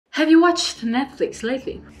Have you watched Netflix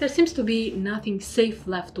lately? There seems to be nothing safe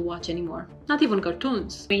left to watch anymore. Not even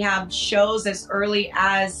cartoons. We have shows as early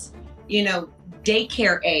as,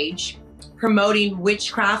 daycare age, promoting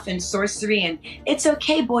witchcraft and sorcery. And it's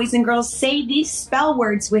okay, boys and girls, say these spell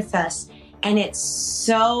words with us. And it's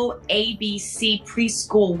so ABC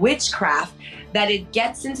preschool witchcraft that it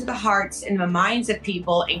gets into the hearts and the minds of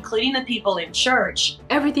people, including the people in church.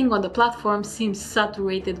 Everything on the platform seems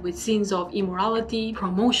saturated with scenes of immorality,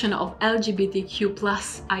 promotion of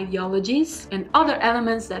LGBTQ+ ideologies, and other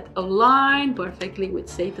elements that align perfectly with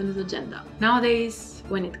Satan's agenda. Nowadays,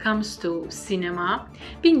 when it comes to cinema,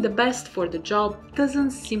 being the best for the job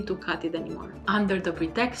doesn't seem to cut it anymore. Under the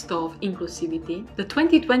pretext of inclusivity, the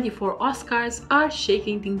 2024 Oscars are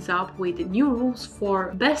shaking things up with new rules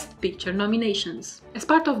for Best Picture nominations. As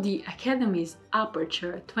part of the Academy's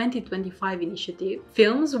Aperture 2025 initiative,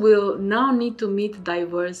 films will now need to meet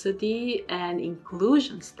diversity and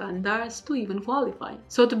inclusion standards to even qualify.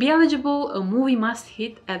 So to be eligible, a movie must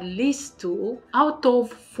hit at least 2 out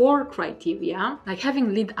of 4 criteria, like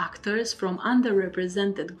having lead actors from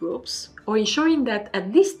underrepresented groups, or ensuring that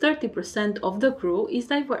at least 30% of the crew is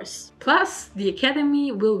diverse. Plus, the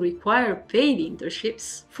Academy will require paid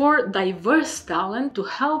internships for diverse talent to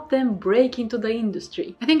help them break into the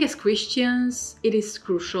industry. I think as Christians, it is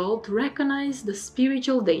crucial to recognize the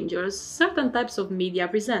spiritual dangers certain types of media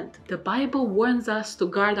present. The Bible warns us to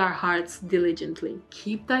guard our hearts diligently.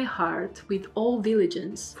 Keep thy heart with all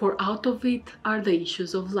diligence, for out of it are the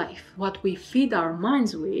issues of life. What we feed our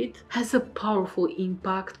minds with has a powerful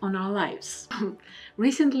impact on our lives.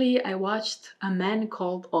 Recently, I watched A Man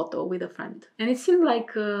Called Otto with a friend, and it seemed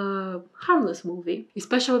like a harmless movie,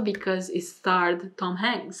 especially because it starred Tom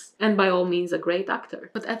Hanks, and by all means a great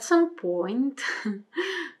actor. But at some point,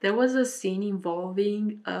 there was a scene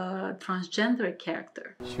involving a transgender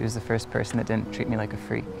character. She was the first person that didn't treat me like a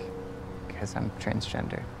freak, because I'm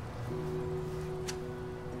transgender.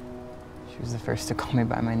 She was the first to call me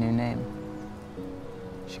by my new name.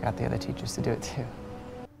 She got the other teachers to do it too.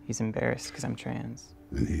 He's embarrassed because I'm trans.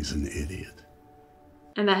 And he's an idiot.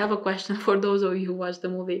 And I have a question for those of you who watched the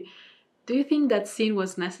movie. Do you think that scene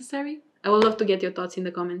was necessary? I would love to get your thoughts in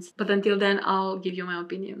the comments, but until then I'll give you my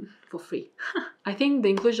opinion for free. I think the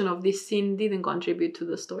inclusion of this scene didn't contribute to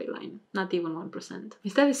the storyline, not even 1%.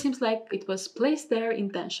 Instead, it seems like it was placed there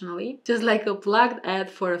intentionally, just like a plugged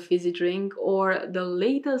ad for a fizzy drink or the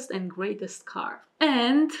latest and greatest car.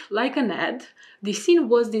 And like an ad, the scene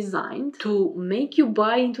was designed to make you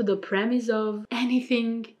buy into the premise of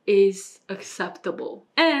anything is acceptable.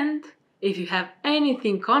 And if you have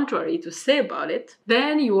anything contrary to say about it,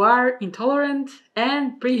 then you are intolerant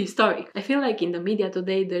and prehistoric. I feel like in the media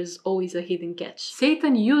today there's always a hidden catch.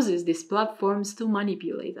 Satan uses these platforms to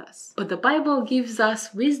manipulate us. But the Bible gives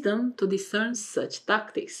us wisdom to discern such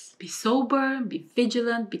tactics. Be sober, be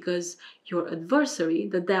vigilant, because your adversary,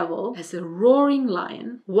 the devil, as a roaring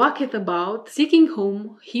lion, walketh about, seeking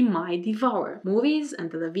whom he might devour. Movies and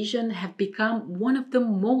television have become one of the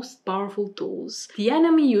most powerful tools the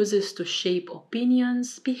enemy uses to shape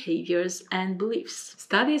opinions, behaviors, and beliefs.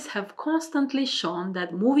 Studies have constantly shown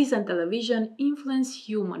that movies and television influence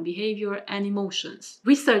human behavior and emotions.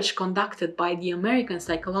 Research conducted by the American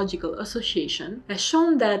Psychological Association has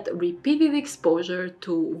shown that repeated exposure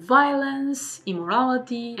to violence,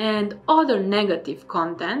 immorality, and other negative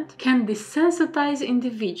content can desensitize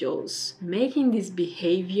individuals, making this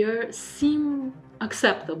behavior seem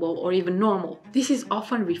acceptable or even normal. This is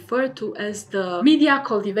often referred to as the media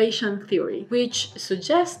cultivation theory, which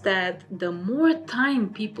suggests that the more time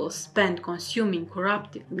people spend consuming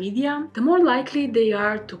corruptive media, the more likely they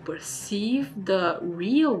are to perceive the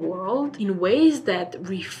real world in ways that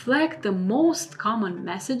reflect the most common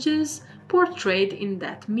messages portrayed in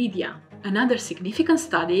that media. Another significant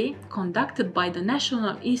study conducted by the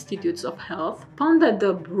National Institutes of Health found that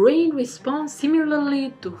the brain responds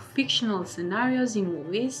similarly to fictional scenarios in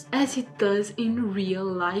movies as it does in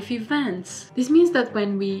real-life events. This means that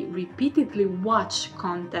when we repeatedly watch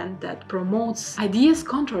content that promotes ideas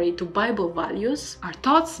contrary to Bible values, our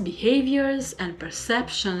thoughts, behaviors, and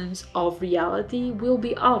perceptions of reality will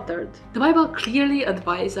be altered. The Bible clearly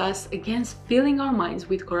advises us against filling our minds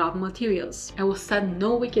with corrupt materials. I will said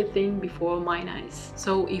no wicked thing before mine eyes.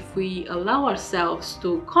 So if we allow ourselves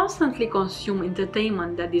to constantly consume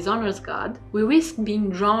entertainment that dishonors God, we risk being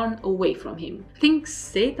drawn away from Him. I think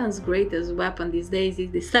Satan's greatest weapon these days is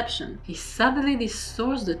deception. He subtly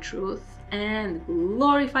distorts the truth and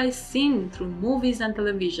glorifies sin through movies and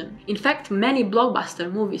television. In fact, many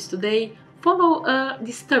blockbuster movies today follow a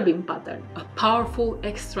disturbing pattern. A powerful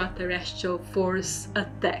extraterrestrial force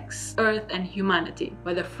attacks Earth and humanity.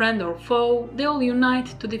 Whether friend or foe, they all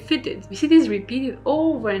unite to defeat it. We see this repeated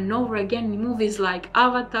over and over again in movies like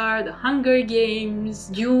Avatar, The Hunger Games,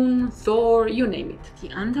 Dune, Thor, you name it.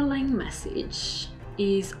 The underlying message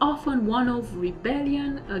is often one of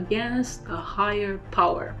rebellion against a higher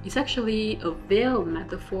power. It's actually a veiled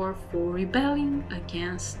metaphor for rebelling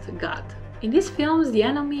against God. In these films, the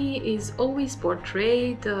enemy is always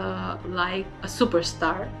portrayed like a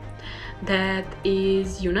superstar that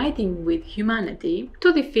is uniting with humanity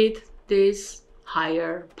to defeat this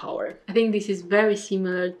higher power. I think this is very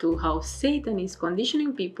similar to how Satan is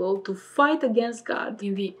conditioning people to fight against God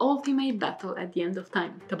in the ultimate battle at the end of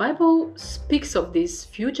time. The Bible speaks of this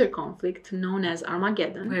future conflict known as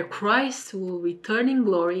Armageddon, where Christ will return in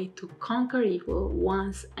glory to conquer evil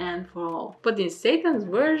once and for all. But in Satan's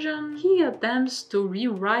version, he attempts to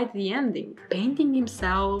rewrite the ending, painting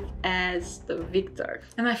himself as the victor.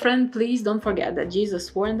 And my friend, please don't forget that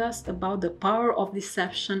Jesus warned us about the power of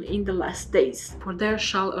deception in the last days. For there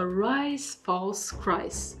shall arise false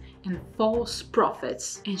Christs and false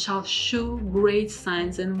prophets, and shall shew great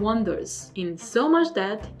signs and wonders, insomuch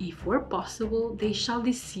that, if were possible, they shall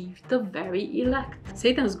deceive the very elect.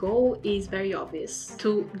 Satan's goal is very obvious: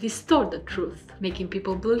 to distort the truth, making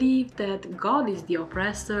people believe that God is the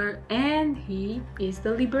oppressor and He is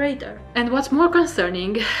the liberator. And what's more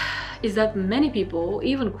concerning is that many people,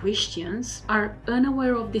 even Christians, are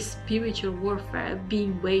unaware of this spiritual warfare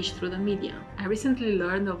being waged through the media. I recently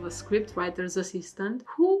learned of a scriptwriter's assistant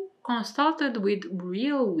who consulted with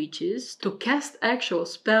real witches to cast actual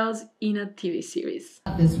spells in a TV series.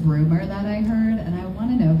 This rumor that I heard, and I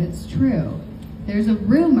want to know if it's true. There's a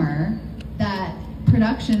rumor that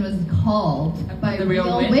production was called by the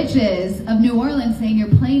real witches of New Orleans saying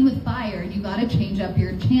you're playing with fire and you got to change up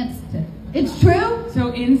your chants to... It's true?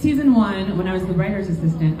 So in season 1, when I was the writer's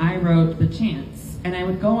assistant, I wrote the chants. And I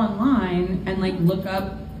would go online and like look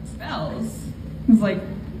up spells. I was like,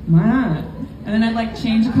 why not? And then I'd like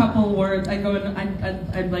change a couple words. I'd go and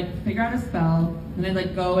I'd like figure out a spell. And I'd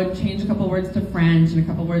like go and change a couple words to French and a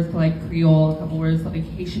couple words to like Creole, a couple words to like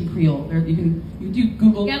Haitian Creole. You can do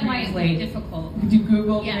Google Translate. Difficult. You can do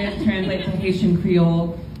Google Translate to Haitian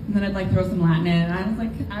Creole. And then I'd like throw some Latin in,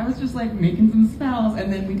 and I was just like making some spells,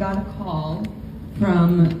 and then we got a call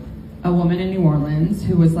from a woman in New Orleans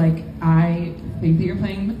who was like, I think that you're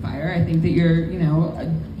playing with fire. I think that you're,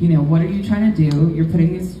 what are you trying to do? You're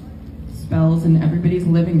putting these spells in everybody's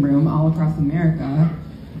living room all across America.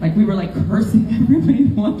 Like we were like cursing everybody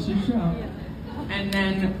to watch the show. And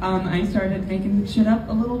then I started making shit up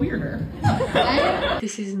a little weirder.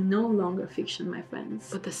 This is no longer fiction, my friends,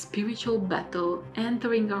 but a spiritual battle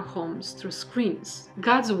entering our homes through screens.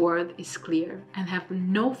 God's word is clear and have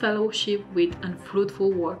no fellowship with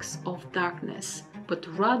unfruitful works of darkness, but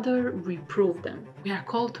rather reprove them. We are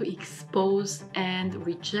called to expose and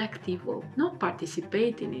reject evil, not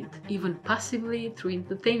participate in it, even passively through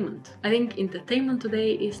entertainment. I think entertainment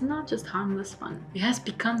today is not just harmless fun. It has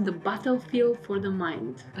become the battlefield for the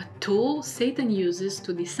mind, a tool Satan uses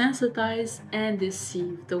to desensitize and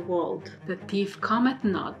deceive the world. The thief cometh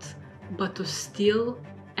not, but to steal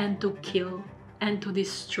and to kill and to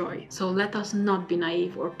destroy. So let us not be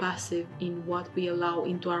naive or passive in what we allow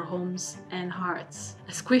into our homes and hearts.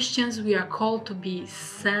 As Christians, we are called to be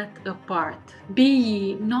set apart. Be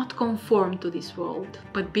ye not conformed to this world,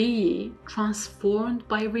 but be ye transformed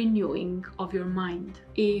by renewing of your mind.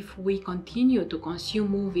 If we continue to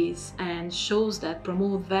consume movies and shows that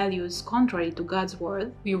promote values contrary to God's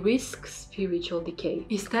word, we risk spiritual decay.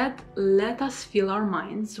 Instead, let us fill our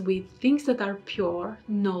minds with things that are pure,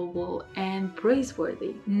 noble, and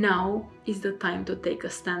praiseworthy. Now is the time to take a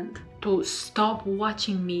stand, to stop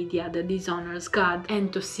watching media that dishonors God,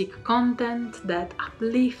 and to seek content that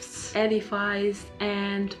uplifts, edifies,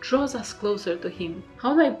 and draws us closer to Him.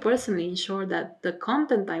 How do I personally ensure that the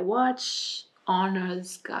content I watch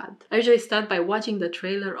honors God? I usually start by watching the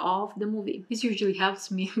trailer of the movie. This usually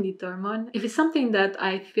helps me determine if it's something that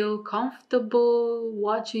I feel comfortable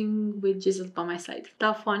watching with Jesus by my side.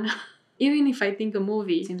 Tough one. Even if I think a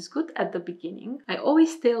movie seems good at the beginning, I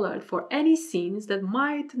always stay alert for any scenes that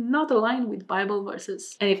might not align with Bible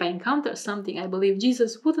verses. And if I encounter something I believe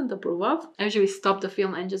Jesus wouldn't approve of, I usually stop the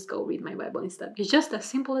film and just go read my Bible instead. It's just as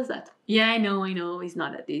simple as that. Yeah, I know, it's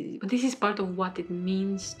not that easy. But this is part of what it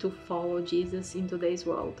means to follow Jesus in today's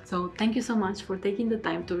world. So thank you so much for taking the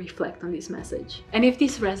time to reflect on this message. And if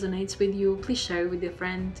this resonates with you, please share it with a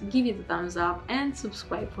friend, give it a thumbs up, and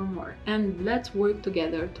subscribe for more. And let's work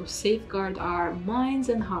together to safeguard safeguard our minds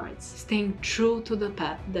and hearts, staying true to the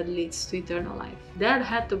path that leads to eternal life. That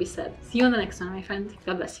had to be said. See you on the next one, my friend.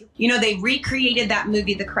 God bless you. You know, they recreated that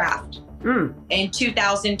movie, The Craft, in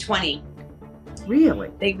 2020.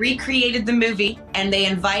 Really? They recreated the movie and they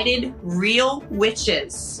invited real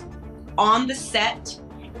witches on the set,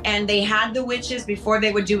 and they had the witches before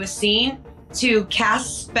they would do a scene to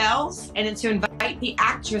cast spells and to invite the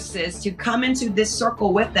actresses to come into this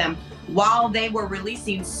circle with them while they were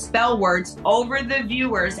releasing spell words over the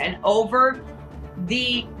viewers and over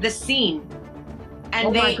the scene.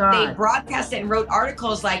 And they broadcast it and wrote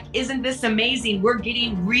articles like, isn't this amazing? We're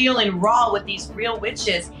getting real and raw with these real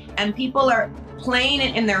witches. And people are playing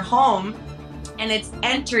it in their home, and it's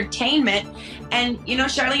entertainment. And you know,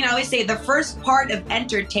 Charlene, I always say the first part of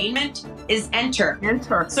entertainment is enter.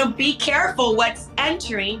 Enter. So be careful what's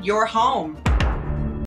entering your home.